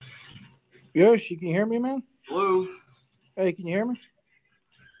Yosh, you can hear me, man? Hello. Hey, can you hear me?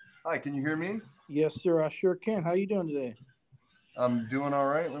 Hi, can you hear me? Yes, sir. I sure can. How you doing today? I'm doing all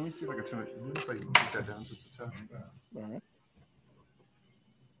right. Let me see if I can turn it. If I can take that down just a tad. All right.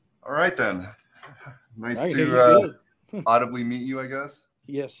 All right then. I Nice can hear to you good. audibly meet you, I guess.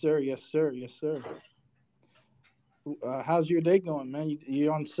 Yes, sir. Yes, sir. Yes, sir. How's your day going, man?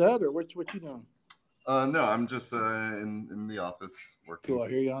 You on set or what you doing? No, I'm just in the office working. Cool. I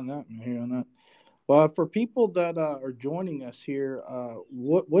hear you on that. I hear you on that. Well, for people that are joining us here,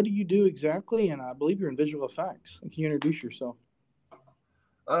 what do you do exactly? And I believe you're in visual effects. Can you introduce yourself?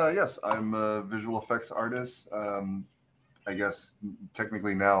 Yes, I'm a visual effects artist. I guess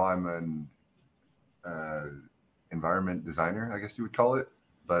technically now I'm an uh, environment designer, I guess you would call it.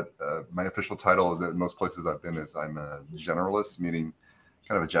 But my official title that most places I've been is I'm a generalist, meaning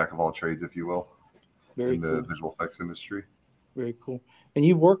kind of a jack of all trades, if you will, Very in the cool. visual effects industry. Very cool. And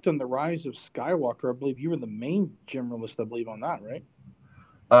you've worked on the Rise of Skywalker. I believe you were the main generalist. I believe on that, right?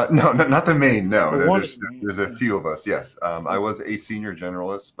 No, not the main. No, Or no, one of there's the main. there's a Yeah. few of us. Yes, I Okay. was a senior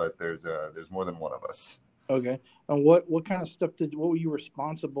generalist, but there's more than one of us. Okay. And what kind of stuff what were you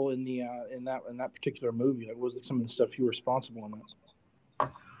responsible in the in that particular movie? Like, what was some of the stuff you were responsible in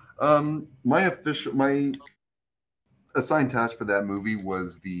that? My assigned task for that movie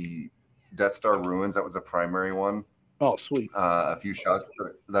was the Death Star ruins. That was a primary one. Oh, sweet. A few shots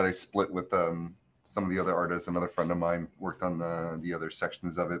that I split with some of the other artists. Another friend of mine worked on the other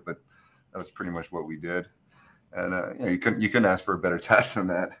sections of it, but that was pretty much what we did. And you couldn't ask for a better task than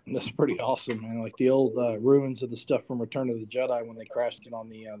that. That's pretty awesome, man. Like the old ruins of the stuff from Return of the Jedi when they crashed it on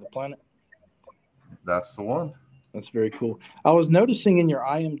the planet. That's the one. That's very cool. I was noticing in your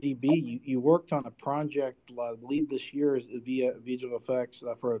IMDb, you worked on a project, I believe this year is via visual effects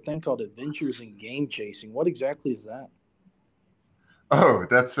for a thing called Adventures in Game Chasing. What exactly is that? Oh,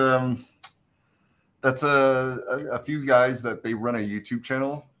 that's a few guys that they run a YouTube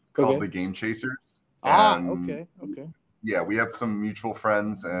channel called Okay. the Game Chasers, Ah, and okay, okay. yeah, we have some mutual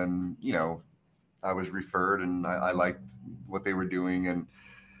friends, and I was referred, and I liked what they were doing, and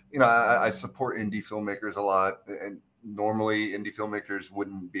I support indie filmmakers a lot, and normally indie filmmakers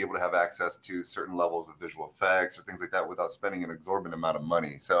wouldn't be able to have access to certain levels of visual effects or things like that without spending an exorbitant amount of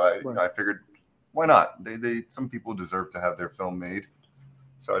money. So Right. I figured, why not? They some people deserve to have their film made.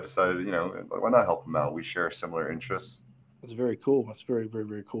 So I decided, why not help them out? We share similar interests. That's very cool. That's very, very,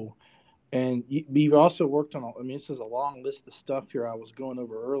 very cool. And you've also worked on, I mean, this is a long list of stuff here I was going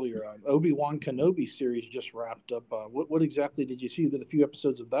over earlier. Obi-Wan Kenobi series just wrapped up. What exactly did you see? You did a few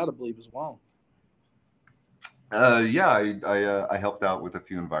episodes of that, I believe, as well. Yeah, I helped out with a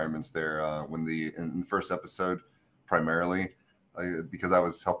few environments there when in the first episode, primarily, because I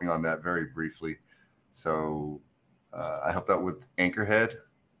was helping on that very briefly. So I helped out with Anchorhead,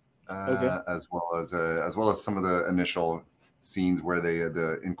 Okay. as well as some of the initial scenes where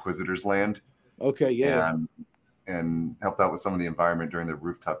the Inquisitors land, Okay. Yeah. Yeah. and helped out with some of the environment during the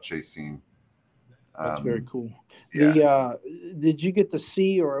rooftop chase scene. That's very Um, cool. yeah, The did you get to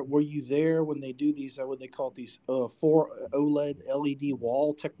see or were you there when they do these what they call it, these four OLED LED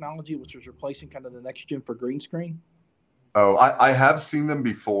wall technology, which was replacing kind of the next gen for green screen? Oh, I have seen them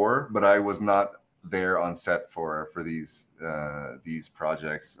before, but I was not there on set for these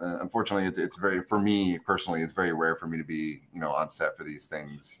projects. Unfortunately, it's very for me personally. It's very rare for me to be on set for these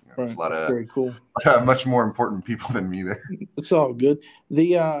things. There's Right. a lot of Very cool. much more important people than me there. It's all good.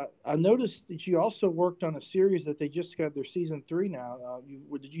 The I noticed that you also worked on a series that they just got their season three now.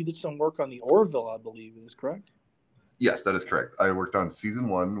 You did some work on the Orville, I believe. Is correct? Yes, that is correct. I worked on season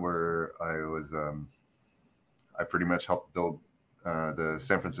one where I pretty much helped build the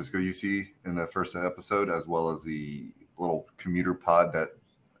San Francisco UC in the first episode, as well as the little commuter pod that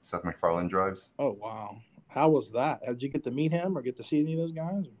Seth MacFarlane drives. Oh wow, how was that? Did you get to meet him or get to see any of those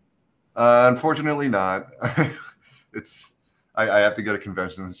guys? Unfortunately, not. it's I have to go to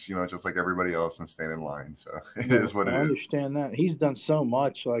conventions, just like everybody else, and stand in line. So it No, is what I it is. understand that. He's done so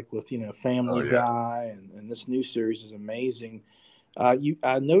much, like with Oh Family yes. Guy, and this new series is amazing.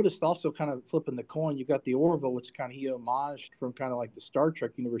 I noticed also kind of flipping the coin. You got the Orville, which kind of he homaged from kind of like the Star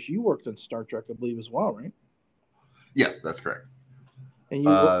Trek universe. You worked on Star Trek, I believe, as well, right? Yes, that's correct. And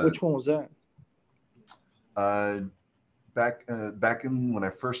Uh, which one was that? uh, back in when I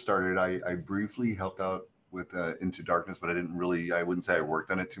first started, I briefly helped out with Into Darkness, but I wouldn't say I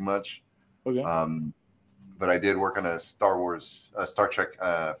worked on it too much. Okay, Um, but I did work on a Star Trek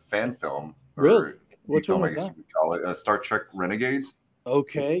fan film, really? or TV Which one film, I was guess that? you could call it, Star Trek Renegades.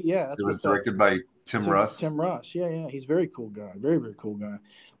 Okay, yeah, It that's was with directed by Tim Russ. Tim Russ. Yeah, yeah, he's a very cool guy. Very, very cool guy.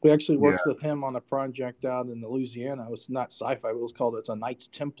 We actually Yeah. worked with him on a project out in Louisiana. It was not sci-fi. It was called, it's a Knights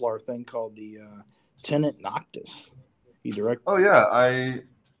Templar thing called the Tenant Noctis. He directed. Oh yeah,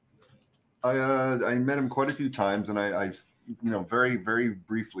 I met him quite a few times, and I very very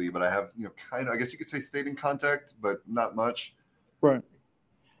briefly, but I have kind of, I guess you could say, stayed in contact, but not much. Right.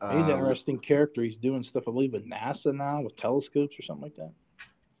 He's an Uh, interesting character. He's doing stuff, I believe, with NASA now with telescopes or something like that.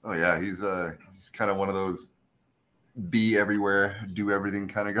 oh yeah, he's kind of one of those be everywhere, do everything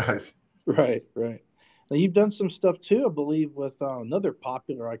kind of guys. Right, right. Now you've done some stuff too, I believe, with another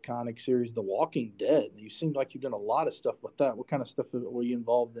popular iconic series, The Walking Dead. You seem like you've done a lot of stuff with that. What kind of stuff were you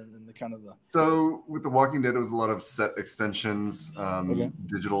involved in the kind of the? So with The Walking Dead, it was a lot of set extensions, Okay.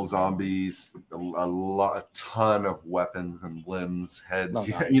 digital zombies, a ton of weapons and limbs, heads, Oh,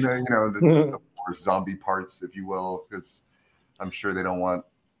 nice. of course, zombie parts, if you will, because I'm sure they don't want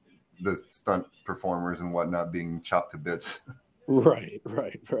the stunt performers and whatnot being chopped to bits. Right.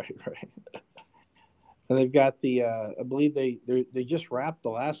 And they've got the, I believe they just wrapped the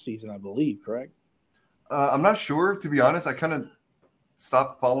last season, I believe, correct? I'm not sure, to be honest. I kind of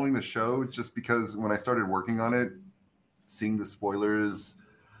stopped following the show just because when I started working on it, seeing the spoilers,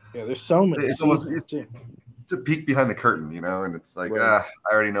 Yeah, there's so many it's almost seasons too. it's a peek behind the curtain, and it's like, Right.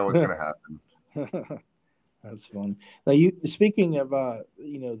 I already know what's going to happen. That's funny. Now, you speaking of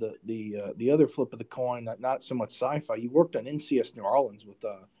the other flip of the coin, not so much sci-fi. You worked on NCS New Orleans with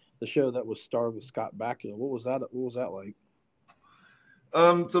the show that was starred with Scott Bakula. What was that? What was that like?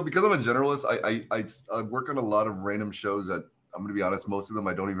 So because I'm a generalist, I work on a lot of random shows that, I'm going to be honest, most of them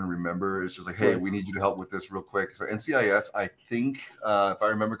I don't even remember. It's just like, hey, Right. we need you to help with this real quick. So NCIS, I think, if I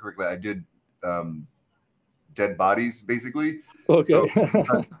remember correctly, I did dead bodies, basically. Okay. So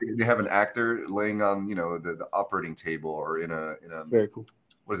they have an actor laying on, the operating table, or in a Very cool.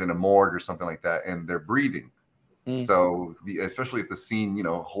 what is it, a morgue or something like that, and they're breathing. Mm. So especially if the scene,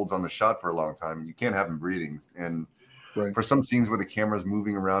 holds on the shot for a long time, you can't have them breathing. And Right. for some scenes where the camera's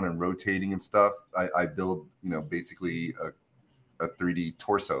moving around and rotating and stuff, I build, basically a 3D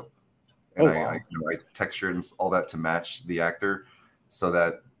torso, and Wow. I texture and all that to match the actor, so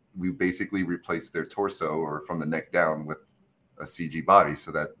that we basically replace their torso, or from the neck down, with a CG body,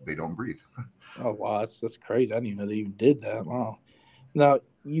 so that they don't breathe. Oh wow, that's crazy. I didn't even know they even did that. Wow. Now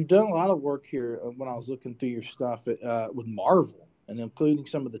you've done a lot of work here. When I was looking through your stuff with Marvel, and including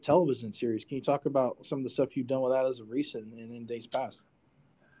some of the television series, can you talk about some of the stuff you've done with that as of recent and in days past?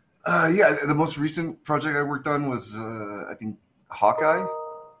 Yeah, the most recent project I worked on was, I think, Hawkeye.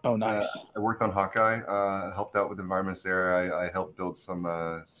 Oh, nice. I worked on Hawkeye, helped out with environments there. I helped build some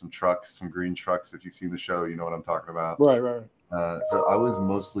trucks, some green trucks. If you've seen the show, you know what I'm talking about. Right. So I was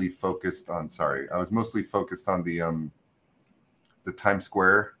mostly focused on. The Times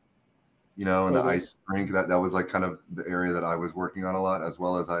Square, and the ice rink. That was like kind of the area that I was working on a lot, as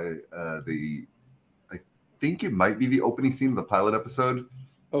well as I think it might be the opening scene of the pilot episode.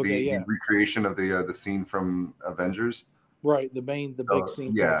 Okay, the recreation of the scene from Avengers. Right, the big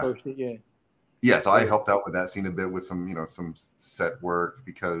scene. Yeah. From the first, yeah. Yeah, so I helped out with that scene a bit with some set work,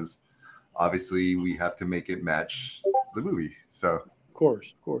 because obviously we have to make it match the movie. So of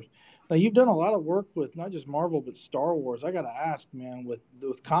course. Now you've done a lot of work with not just Marvel but Star Wars. I got to ask, man, with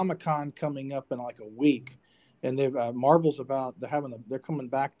Comic-Con coming up in like a week, and they've Marvel's they're coming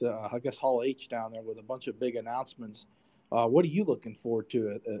back to I guess Hall H down there with a bunch of big announcements. What are you looking forward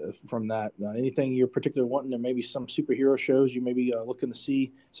to from that? Anything you're particularly wanting, or maybe some superhero shows you may be looking to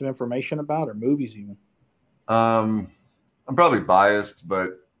see some information about, or movies even? I'm probably biased,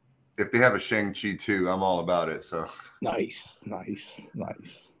 but if they have a Shang-Chi 2, I'm all about it. So Nice.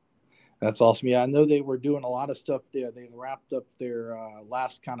 That's awesome. Yeah, I know they were doing a lot of stuff there. They wrapped up their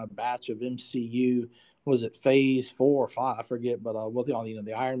last kind of batch of MCU. Was it Phase 4 or 5? I forget. But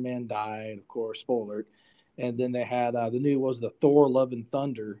the Iron Man died, of course. Spoiler. And then they had the new the Thor: Love and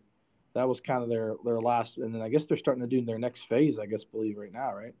Thunder. That was kind of their last. And then I guess they're starting to do their next phase. I believe right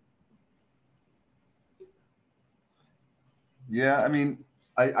now, right? Yeah, I mean,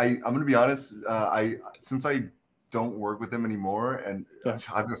 I'm going to be honest. Since I don't work with them anymore, and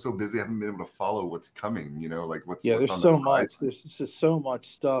I've been so busy, I haven't been able to follow what's coming. Like what's there's on so the much. There's just so much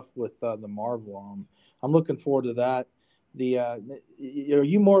stuff with the Marvel. I'm looking forward to that. Are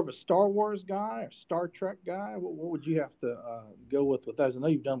you more of a Star Wars guy or Star Trek guy? What would you have to go with that? I know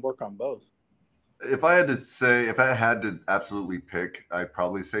you've done work on both. If I had to absolutely pick, I'd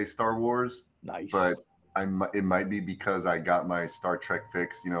probably say Star Wars. Nice. But it might be because I got my Star Trek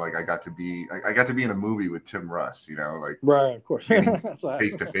fix. Like I got to be in a movie with Tim Russ. Like, right, of course,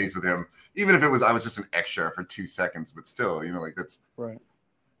 face to face with him, even if I was just an extra for 2 seconds, but still, like that's right.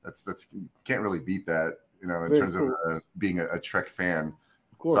 That's you can't really beat that. In Very terms cool. of being a Trek fan.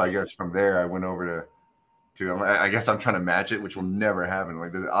 Of So I course. guess from there I went over I guess I'm trying to match it, which will never happen.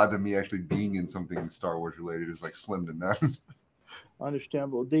 Like the odds of me actually being in something Star Wars related is like slim to none.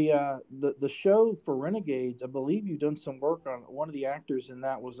 Understandable. The show for Renegades, I believe you've done some work on one of the actors in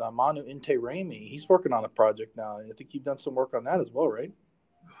that was Manu Intiraymi. He's working on a project now. I think you've done some work on that as well, right?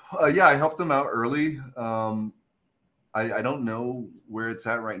 Yeah, I helped them out early. I don't know where it's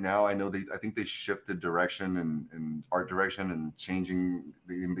at right now. I think they shifted direction and art direction and changing.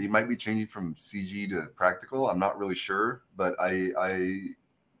 They might be changing from CG to practical. I'm not really sure, but I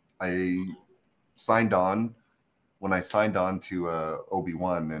signed on when I signed on to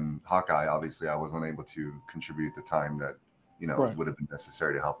Obi-Wan and Hawkeye. Obviously, I wasn't able to contribute the time that Right. would have been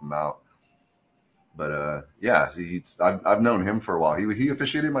necessary to help him out. But yeah, I've known him for a while. He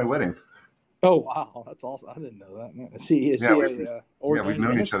officiated my wedding. Oh wow, that's awesome! I didn't know that. Man. Is Yeah, he a we've ordained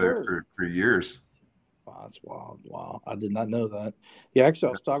known each other minister? for years. Wow, that's wild. Wow, I did not know that. Yeah, actually,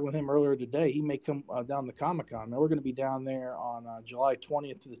 I was talking with him earlier today. He may come down to Comic Con. Man, we're going to be down there on July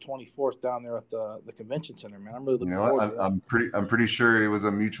 20th to the 24th down there at the convention center. Man, I'm really You looking know, forward to that. I'm pretty sure it was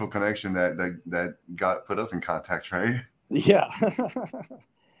a mutual connection that got put us in contact, right? Yeah.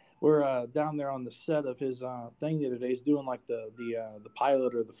 We're down there on the set of his thing the other day. He's doing like the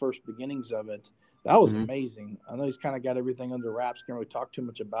pilot or the first beginnings of it. That was Mm-hmm. amazing. I know he's kind of got everything under wraps. Can't really talk too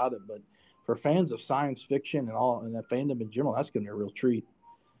much about it, but for fans of science fiction and all and that fandom in general, that's going to be a real treat.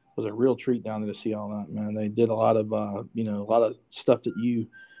 It was a real treat down there to see all that. Man, they did a lot of a lot of stuff that you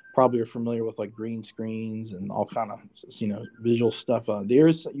probably are familiar with, like green screens and all kind of visual stuff.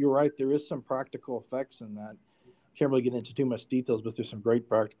 You're right. There is some practical effects in that. Can't really get into too much details, but there's some great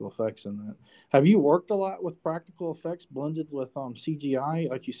practical effects in that. Have you worked a lot with practical effects blended with CGI?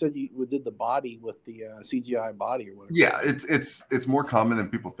 Like you said, you did the body with the CGI body or whatever. Yeah, it's more common than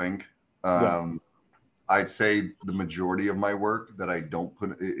people think. Yeah. I'd say the majority of my work that I don't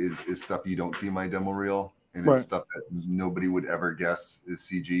put is stuff you don't see in my demo reel, and it's Right. stuff that nobody would ever guess is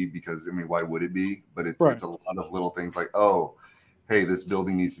CG because I mean, why would it be? But Right. it's a lot of little things like, oh, hey, this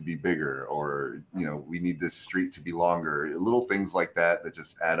building needs to be bigger, or we need this street to be longer. Little things like that that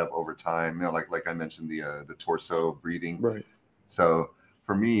just add up over time. Like I mentioned the torso breathing. Right. So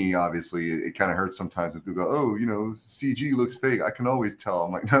for me, obviously, it kind of hurts sometimes when people go, oh, CG looks fake. I can always tell.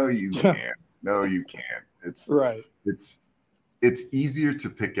 I'm like, no, you can't. No, you can't. Right. It's easier to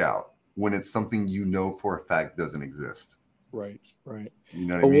pick out when it's something for a fact doesn't exist. Right. Right. You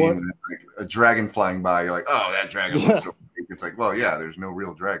know what I mean? When it's like a dragon flying by, you're like, oh, that dragon looks so fake. It's like, well, yeah, there's no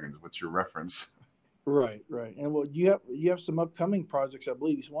real dragons. What's your reference? Right. Right. And well, you have some upcoming projects, I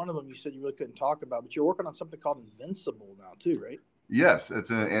believe. One of them you said you really couldn't talk about, but you're working on something called Invincible now too, right? Yes, it's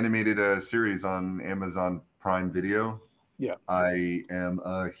an animated series on Amazon Prime Video. Yeah. I am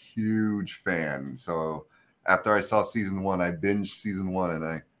a huge fan. So after I saw season 1, I binged season 1,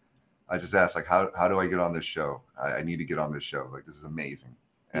 and I just asked, like, how do I get on this show? I need to get on this show. Like, this is amazing.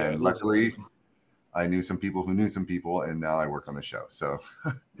 And luckily, I knew some people who knew some people, and now I work on the show. So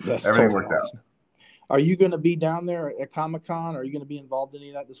everything worked out. Are you going to be down there at Comic-Con? Are you going to be involved in any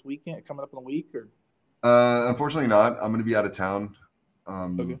of that this weekend, coming up in a week? Or unfortunately not. I'm going to be out of town.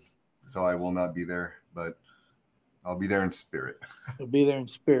 Okay. So I will not be there, but I'll be there in spirit. You'll be there in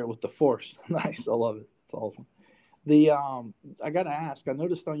spirit with the Force. Nice. I love it. It's awesome. I got to ask, I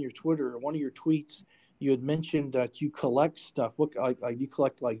noticed on your Twitter, one of your tweets, you had mentioned that you collect stuff. What, like you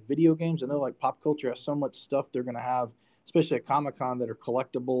collect like video games? I know like pop culture has so much stuff they're going to have, especially at Comic-Con, that are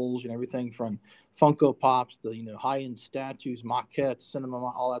collectibles and everything from Funko Pops to, high-end statues, maquettes, cinema,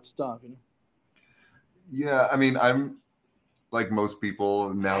 all that stuff. Yeah. I mean, I'm like most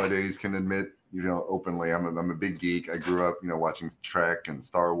people nowadays can admit, openly, I'm a big geek. I grew up, watching Trek and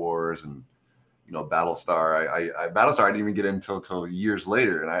Star Wars and, Battlestar. Battlestar I didn't even get into until years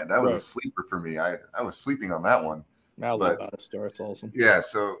later, and that was a sleeper for me. I was sleeping on that one. I love Battlestar. It's awesome. Yeah,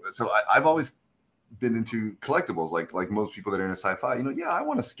 so I've always been into collectibles, like most people that are into sci-fi. I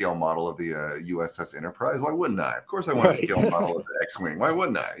want a scale model of the USS Enterprise. Why wouldn't I? Of course, I want a scale model of the X-wing. Why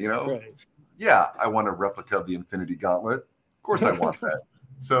wouldn't I? Right. Yeah, I want a replica of the Infinity Gauntlet. Of course, I want that.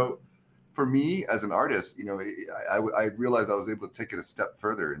 So for me as an artist, I realized I was able to take it a step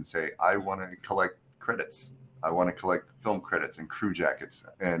further and say, I want to collect credits. I want to collect film credits and crew jackets.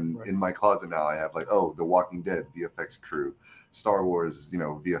 And in my closet now, I have The Walking Dead VFX crew, Star Wars,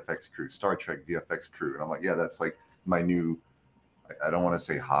 VFX crew, Star Trek VFX crew. And I'm like, yeah, that's like my new, I don't want to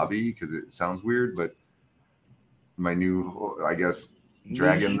say hobby because it sounds weird, but my new, I guess,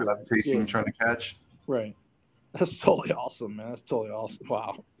 dragon that I'm chasing, trying to catch. Right. That's totally awesome, man. That's totally awesome.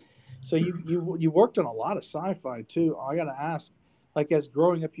 Wow. So you worked on a lot of sci-fi too. I got to ask, like as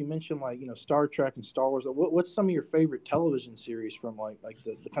growing up, you mentioned like Star Trek and Star Wars. What's some of your favorite television series from like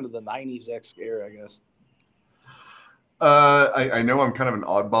the kind of the '90s X era, I guess? I know I'm kind of an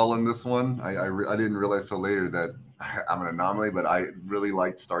oddball in this one. I didn't realize till later that I'm an anomaly, but I really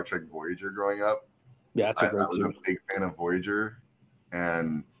liked Star Trek Voyager growing up. Yeah, that's I a great was a series. big fan of Voyager,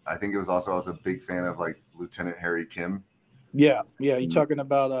 and I think it was also I was a big fan of like Lieutenant Harry Kim. Yeah, yeah. You're Mm, talking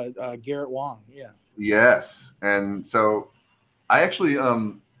about Garrett Wang. Yeah. yes, and so I actually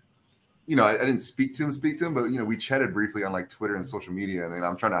I didn't speak to him, but we chatted briefly on like Twitter and social media, and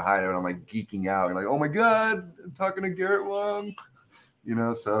I'm trying to hide it, and I'm like geeking out and like, oh my god, I'm talking to Garrett Wang,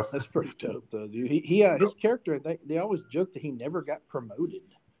 so That's pretty dope, though, dude. His character. They always joke that he never got promoted.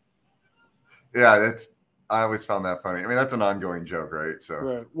 yeah, I always found that funny. I mean, that's an ongoing joke, right? So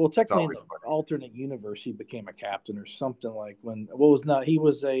Right. Well, it's technically, in always the funny. alternate universe, he became a captain or something like when. What was not? He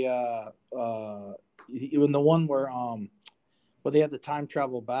was a in the one where they had the time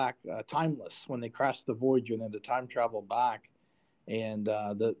travel back, timeless when they crashed the Voyager and then the time travel back, and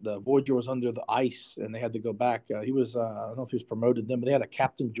the Voyager was under the ice and they had to go back. He was I don't know if he was promoted then, but they had a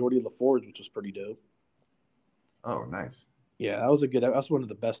Captain Geordie LaForge, which was pretty dope. Oh, nice. Yeah, that was a good. That's one of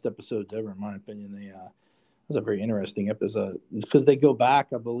the best episodes ever, in my opinion. They was a very interesting episode because they go back,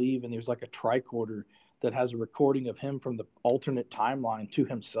 I believe, and there's like a tricorder that has a recording of him from the alternate timeline to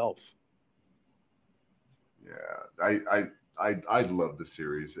himself. Yeah, I love the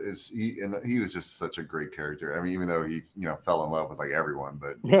series. Is he was just such a great character. I mean, even though he fell in love with like everyone,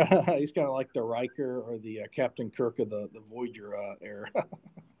 but He's kind of like the Riker or the Captain Kirk of the Voyager era.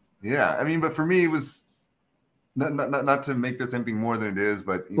 yeah, I mean, but for me, it was not to make this anything more than it is,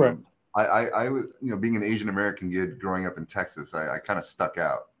 but Right. I was being an Asian American kid growing up in Texas, I kind of stuck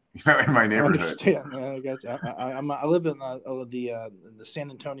out, in my I neighborhood. understand. I got you. I live in the San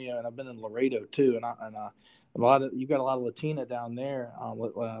Antonio, and I've been in Laredo too. And a lot of you got a lot of Latina down there,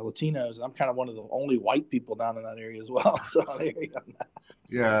 Latinos. And I'm kind of one of the only white people down in that area as well. So there you go.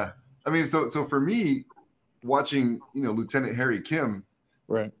 Yeah, I mean, so for me, watching Lieutenant Harry Kim,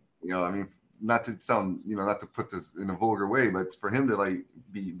 Right. I mean, not to sound not to put this in a vulgar way, but for him to like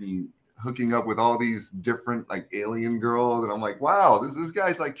be hooking up with all these different like alien girls, and I'm like, wow, this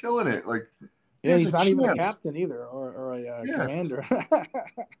guy's like killing it. Like, Yeah, there's he's a not even a chance. captain either, or a Yeah, commander.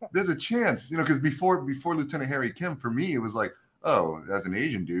 there's a chance. Because before Lieutenant Harry Kim, for me, it was like, oh, as an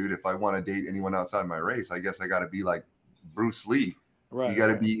Asian dude, if I want to date anyone outside my race, I guess I got to be like Bruce Lee. You Right, got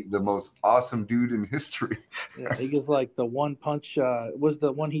to right. be the most awesome dude in history. Yeah, he gets like the one punch. Was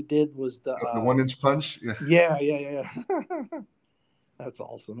the one he did was the The 1 inch punch. Yeah. yeah, yeah, yeah. That's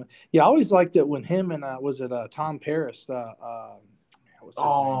awesome. Yeah, I always liked it when him and was it Tom Paris? What's his name?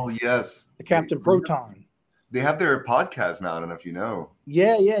 Oh yes, The Captain Proton. they have their podcast now. I don't know if you know.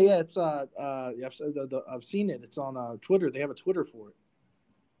 Yeah, yeah, yeah. It's yeah, I've seen it. It's on Twitter. They have a Twitter for it.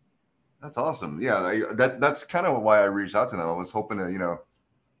 That's awesome. Yeah, that's kind of why I reached out to them. I was hoping to,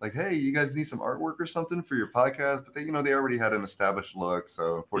 like, hey, you guys need some artwork or something for your podcast, but they already had an established look, so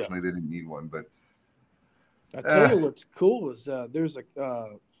Yeah. unfortunately they didn't need one. But I tell you what's cool is there's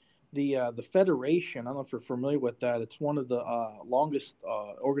a the Federation. I don't know if you're familiar with that. It's one of the longest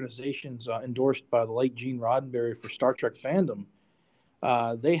organizations endorsed by the late Gene Roddenberry for Star Trek fandom.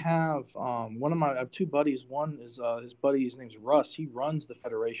 They have I have two buddies. One is his buddy. His name's Russ. He runs the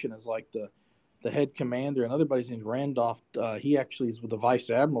Federation as like the head commander. Another buddy's name's Randolph. He actually is with the vice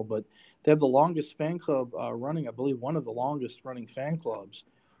admiral. But they have the longest fan club running. I believe one of the longest running fan clubs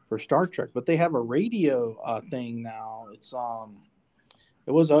for Star Trek. But they have a radio thing now.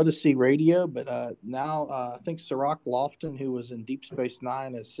 It was Odyssey Radio, but now I think Sirach Lofton, who was in Deep Space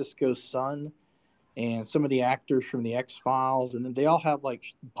Nine as Cisco's son, and some of the actors from the X Files, and then they all have like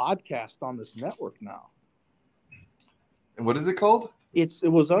podcasts on this network now. and what is it called? It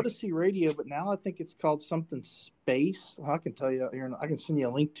was Odyssey Radio, but now I think it's called something Space. I can tell you here, I can send you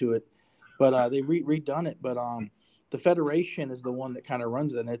a link to it, but they redone it. But the Federation is the one that kind of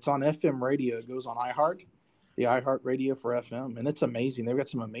runs it, and it's on FM radio. It goes on iHeart, the iHeart Radio for FM, and it's amazing. They've got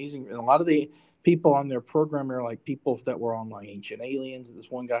some amazing, and a lot of the people on their program are like people that were on like Ancient Aliens. This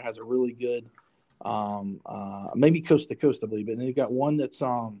one guy has a really good maybe Coast to Coast, I believe. And they've got one that's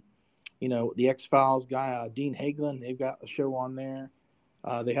the X Files guy, Dean Haglund. They've got a show on there.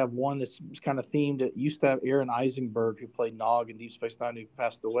 They have one that's kind of themed. It used to have Aaron Eisenberg, who played Nog in Deep Space Nine, who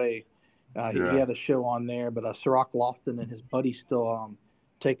passed away. He had a show on there, but Sirach Lofton and his buddy still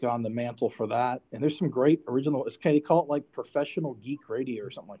take on the mantle for that. And there's some great original. They call it like professional geek radio or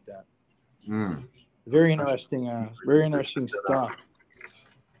something like that. Mm. Very interesting. Very interesting stuff.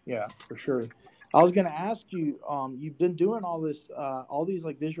 Yeah, for sure. I was going to ask you. You've been doing all these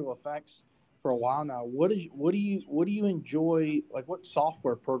like visual effects for a while now. What do you enjoy? Like, what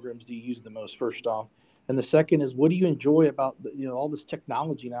software programs do you use the most? First off, and the second is, what do you enjoy about all this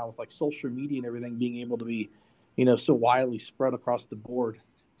technology now with like social media and everything being able to be, so widely spread across the board?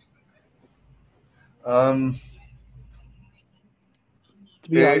 Um, To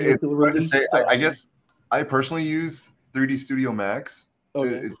be like, to it's hard to release say. stuff. I guess I personally use 3D Studio Max.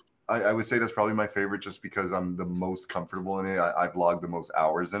 Okay. I would say that's probably my favorite, just because I'm the most comfortable in it. I've logged the most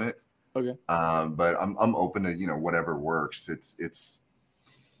hours in it. Okay. But I'm open to whatever works.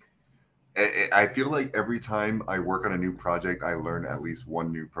 I feel like every time I work on a new project, I learn at least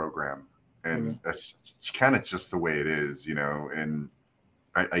one new program, and Okay. that's kind of just the way it is, And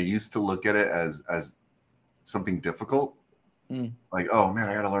I used to look at it as something difficult, Mm. like, oh man,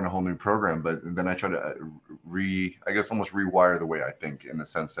 I got to learn a whole new program. But then I try to I guess almost rewire the way I think, in the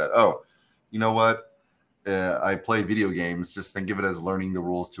sense that, oh, you know what? I play video games. Just think of it as learning the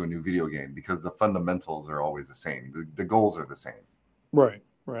rules to a new video game, because the fundamentals are always the same. The goals are the same. Right.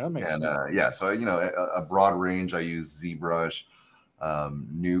 Right. That makes And sense. yeah, so a broad range. I use ZBrush,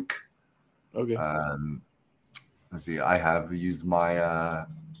 Nuke. Okay. Let's see. I have used my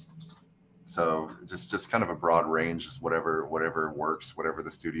so just kind of a broad range, just whatever works, whatever the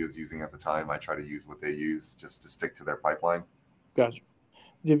studio is using at the time. I try to use what they use, just to stick to their pipeline. Gotcha.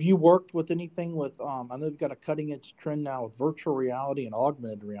 Have you worked with anything with? I know you've got a cutting edge trend now with virtual reality and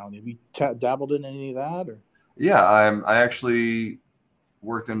augmented reality. Have you dabbled in any of that, or? Yeah, I actually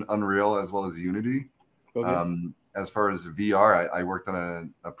worked in Unreal as well as Unity. Okay. As far as VR, I worked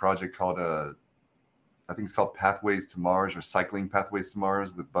on a project called I think it's called Pathways to Mars, or Cycling Pathways to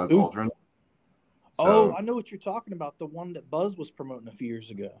Mars, with Buzz Ooh. Aldrin. Oh, So I know what you're talking about. The one that Buzz was promoting a few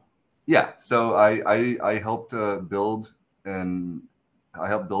years ago. yeah, so I helped build, and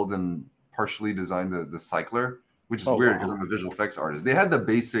partially design the cycler, which is Oh, weird because wow. I'm a visual effects artist. They had the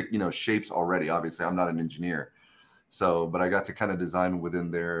basic shapes already. Obviously, I'm not an engineer, so but I got to kind of design within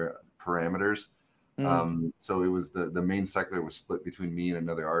their parameters. Mm. So it was the main cycler was split between me and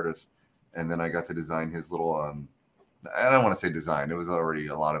another artist, and then I got to design his little. I don't want to say design. It was already,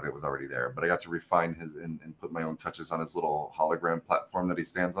 a lot of it was already there, but I got to refine his and put my own touches on his little hologram platform that he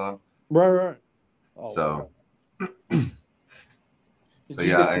stands on. Right, right. Oh, wow. So Did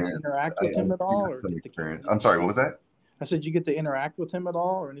you yeah, get to interact with I him at do all, have or some get experience. to I'm sorry, what was that? I said, you get to interact with him at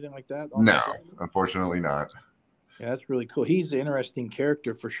all, or anything like that on the No, show? unfortunately not. Yeah, that's really cool. He's an interesting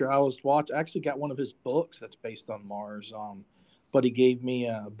character for sure. I actually got one of his books that's based on Mars. But he gave me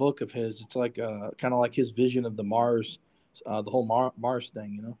a book of his. It's like kind of like his vision of the Mars, the whole Mars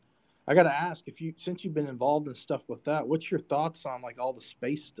thing. I got to ask, if you since you've been involved in stuff with that, what's your thoughts on like all the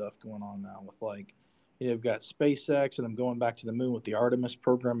space stuff going on now with like, you've got SpaceX and I'm going back to the moon with the Artemis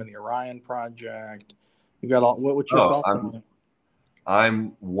program and the Orion project. You got all. What's your Oh, thoughts on it?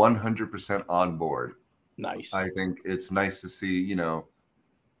 I'm 100% on board. Nice. I think it's nice to see,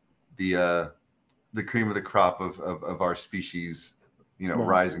 the the cream of the crop of our species, Right.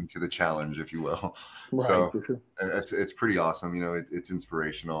 rising to the challenge, if you will. Right, So for sure. it's pretty awesome. It's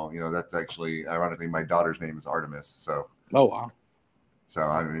inspirational. That's actually, ironically, my daughter's name is Artemis. Oh, wow. So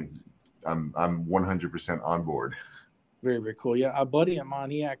I mean, I'm 100% on board. Very, very cool. Yeah, a buddy of mine,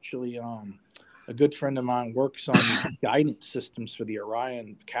 he actually, a good friend of mine works on the guidance systems for the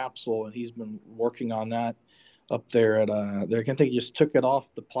Orion capsule, and he's been working on that up there at there. I think they just took it off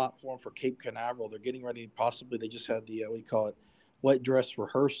the platform for Cape Canaveral. They're getting ready. Possibly they just had the what do you call it, wet dress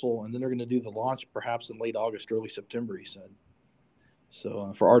rehearsal, and then they're going to do the launch perhaps in late August, early September. He said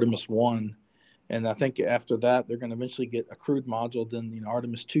so for Artemis 1. And I think after that, they're going to eventually get a crewed module. Then,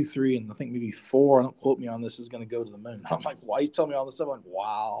 Artemis 2, 3, and I think maybe 4. Don't quote me on this. Is going to go to the moon. I'm like, why you tell me all this stuff? I'm like,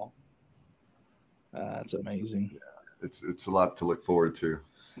 wow, that's amazing. Yeah, it's a lot to look forward to.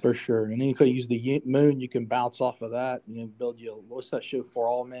 For sure. And then you could use the moon. You can bounce off of that. Build you. What's that show, For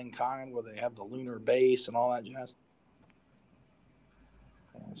All Mankind, where they have the lunar base and all that jazz?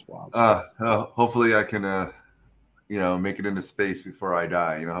 That's wild stuff. Hopefully I can make it into space before I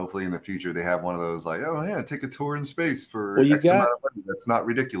die. Hopefully in the future they have one of those, like, oh yeah, take a tour in space for X amount of money. That's not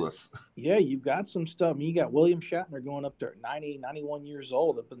ridiculous. Yeah, you've got some stuff. I mean, you got William Shatner going up there at 90, 91 years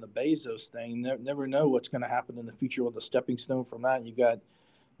old up in the Bezos thing. Never know what's going to happen in the future with a stepping stone from that. You got,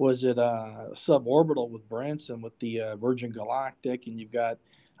 was it Suborbital with Branson with the Virgin Galactic, and you've got,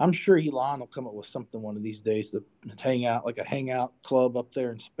 I'm sure Elon will come up with something one of these days to hang out, like a hangout club up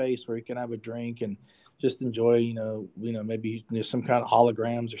there in space where you can have a drink and just enjoy, maybe some kind of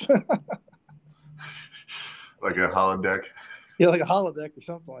holograms or something. Like a holodeck. Yeah, like a holodeck or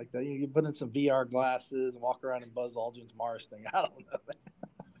something like that. You put in some VR glasses and walk around in Buzz Aldrin's Mars thing. I don't know.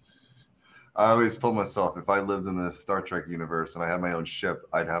 I always told myself if I lived in the Star Trek universe and I had my own ship,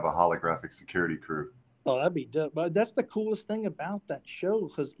 I'd have a holographic security crew. Oh, that'd be dope. But that's the coolest thing about that show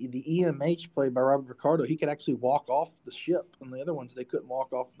because the EMH played by Robert Ricardo, he could actually walk off the ship, and the other ones they couldn't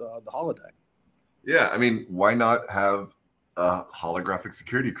walk off the holodeck. Yeah, I mean, why not have a holographic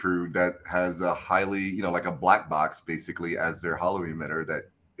security crew that has a highly, like a black box basically as their holo emitter that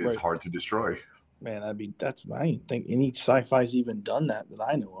is Right. hard to destroy? Man, that's I didn't think any sci-fi's even done that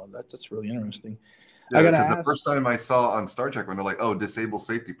I know of. That's really interesting. I Yeah, gotta because the ask. first time I saw on Star Trek when they're like, "Oh, disable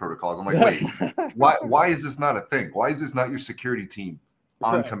safety protocols," I'm like, "Wait, why is this not a thing? Why is this not your security team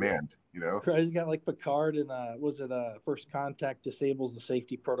on Right. command?" Right. You got like Picard and was it First Contact disables the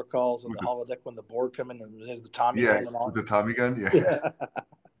safety protocols of With the the holodeck when the board come in and has the Tommy yeah, gun and with all. the Tommy gun, yeah. Yeah.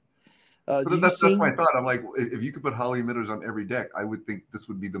 But Do you that's my seen thought. I'm like, if you could put holo emitters on every deck, I would think this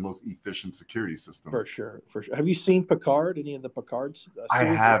would be the most efficient security system. for sure, for sure. Have you seen Picard? Any of the Picard's I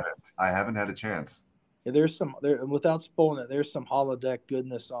series? haven't. I haven't had a chance. Yeah, there's some there without spoiling it. There's some holodeck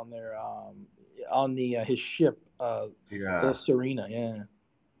goodness on there. On the his ship, the Yeah, Serena. Yeah.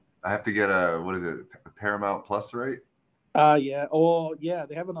 I have to get a what is it, Paramount Plus, right? Yeah. Oh, yeah.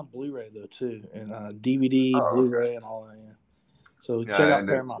 They have it on Blu-ray though too, and DVD, Oh, okay. Blu-ray, and all that. Yeah. So check Yeah, out and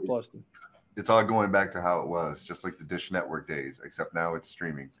Paramount Plus. it's all going back to how it was, just like the Dish Network days, except now it's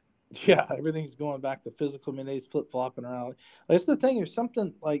streaming. Yeah, everything's going back to physical. I mean, they flip flopping around. That's the thing. There's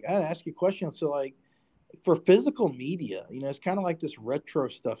something like I had to ask you a question. So, like for physical media, it's kind of like this retro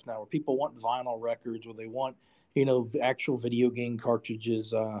stuff now, where people want vinyl records, or they want actual video game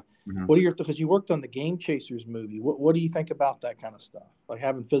cartridges. Mhm. What are your because you worked on the Game Chasers movie? What do you think about that kind of stuff, like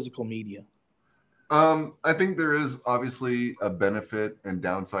having physical media? I think there is obviously a benefit and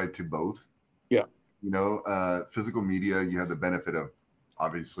downside to both. Yeah, Physical media, you have the benefit of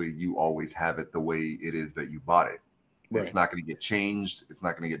obviously you always have it the way it is that you bought it. It's right, not going to get changed. It's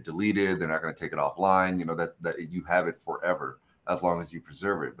not going to get deleted. They're not going to take it offline. That you have it forever as long as you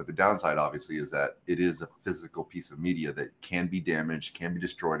preserve it. But the downside, obviously, is that it is a physical piece of media that can be damaged, can be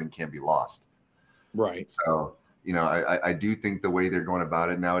destroyed, and can be lost. right. So, I do think the way they're going about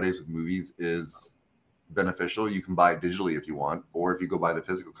it nowadays with movies is beneficial. You can buy it digitally if you want, or if you go buy the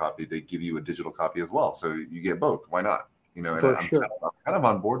physical copy, they give you a digital copy as well. So you get both. Why not? And For I'm sure. kind of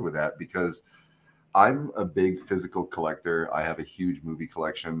on board with that because I'm a big physical collector. I have a huge movie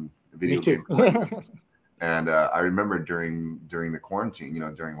collection, Me video too. game collection. And I remember during the quarantine,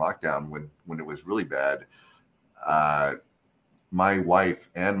 during lockdown when it was really bad, uh, my wife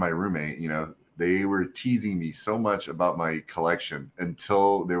and my roommate, they were teasing me so much about my collection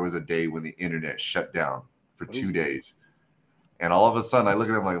until there was a day when the internet shut down for 2 days. And all of a sudden I look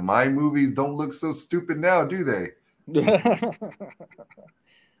at them like, my movies don't look so stupid now, do they?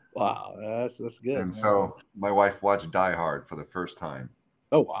 Wow, that's good, And man. so my wife watched Die Hard for the first time.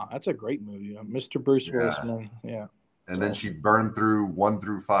 Oh wow, that's a great movie. Mr. Bruce Willis, Yeah. man. Yeah, it's And then she awesome. burned through 1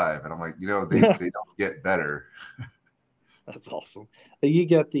 through 5. And I'm like, they don't get better. That's awesome. You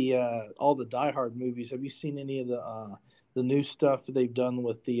got the all the Die Hard movies. Have you seen any of the new stuff that they've done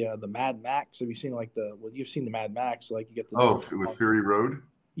with the Mad Max? Have you seen you've seen the Mad Max, like you get the new Oh, one. with Fury Road.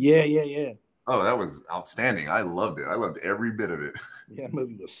 Yeah, yeah, yeah. Oh, that was outstanding. I loved it. I loved every bit of it. Yeah, that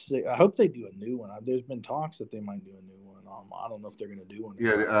movie was sick. I hope they do a new one. There's been talks that they might do a new one. I don't know if they're going to do one or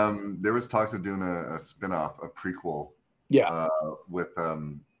Yeah, not. there was talks of doing a spin-off, a prequel Yeah, uh, with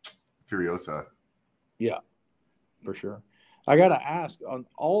Furiosa. yeah, for sure. I got to ask on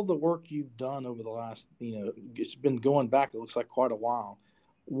all the work you've done over the last, it's been going back. It looks like quite a while.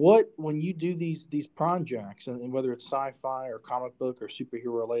 When you do these projects, and whether it's sci-fi or comic book or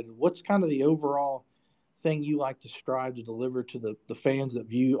superhero related, what's kind of the overall thing you like to strive to deliver to the fans that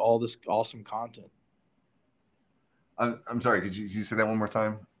view all this awesome content? I'm sorry. Could you say that one more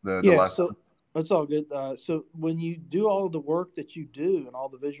time? The Yeah, last so one? that's all good. So when you do all of the work that you do and all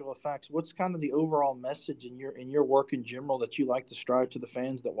the visual effects, what's kind of the overall message in your work in general that you like to strive to the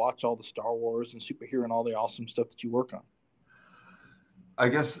fans that watch all the Star Wars and superhero and all the awesome stuff that you work on? I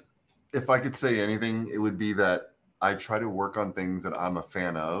guess if I could say anything, it would be that I try to work on things that I'm a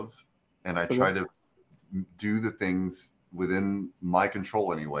fan of, and I Okay. try to do the things within my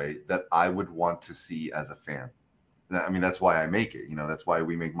control anyway that I would want to see as a fan. I mean, that's why I make it. That's why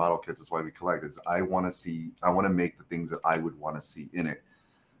we make model kits. That's why we collect. Is I want to make the things that I would want to see in it,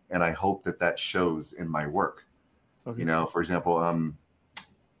 and I hope that shows in my work. Okay. For example,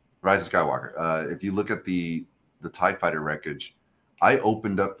 Rise of Skywalker. If you look at the Tie Fighter wreckage, I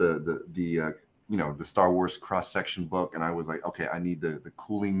opened up the Star Wars cross section book, and I was like, okay, I need the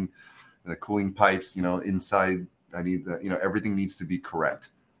cooling pipes. Inside, I need everything needs to be correct.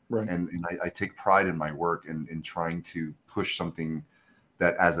 Right. And I take pride in my work and in trying to push something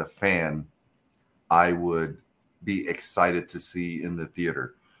that as a fan I would be excited to see in the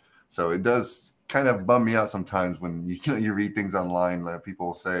theater. So it does kind of bum me out sometimes when you read things online that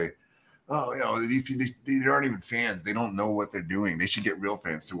people say, oh, these people, they aren't even fans. They don't know what they're doing. They should get real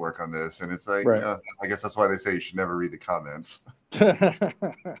fans to work on this. And it's like, Right. I guess that's why they say you should never read the comments.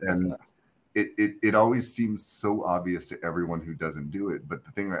 And it always seems so obvious to everyone who doesn't do it. But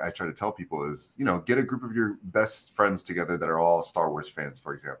the thing that I try to tell people is, get a group of your best friends together that are all Star Wars fans,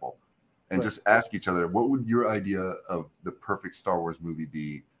 for example, and just ask each other, what would your idea of the perfect Star Wars movie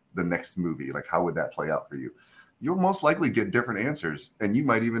be, the next movie? Like, how would that play out for you? You'll most likely get different answers, and you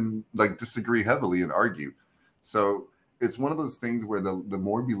might even like disagree heavily and argue. So it's one of those things where the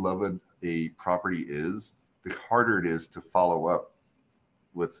more beloved a property is, the harder it is to follow up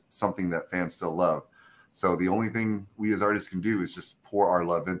with something that fans still love. So the only thing we as artists can do is just pour our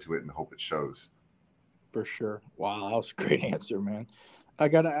love into it and hope it shows. For sure. Wow, that was a great answer, man. I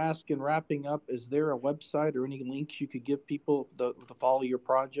got to ask, in wrapping up, is there a website or any links you could give people to follow your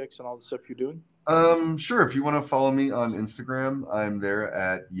projects and all the stuff you're doing? Sure. If you want to follow me on Instagram, I'm there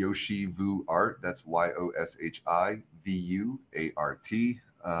at Yoshi Vu Art. That's YOSHIVUART.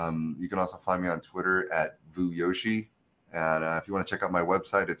 You can also find me on Twitter at Vu Yoshi. And if you want to check out my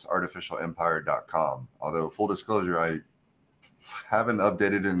website, it's artificialempire.com. Although, full disclosure, I haven't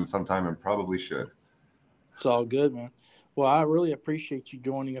updated it in some time and probably should. It's all good, man. Well, I really appreciate you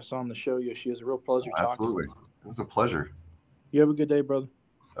joining us on the show, Yoshi. It's a real pleasure talking. Absolutely. It was a pleasure. You have a good day, brother.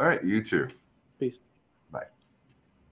 All right. You too.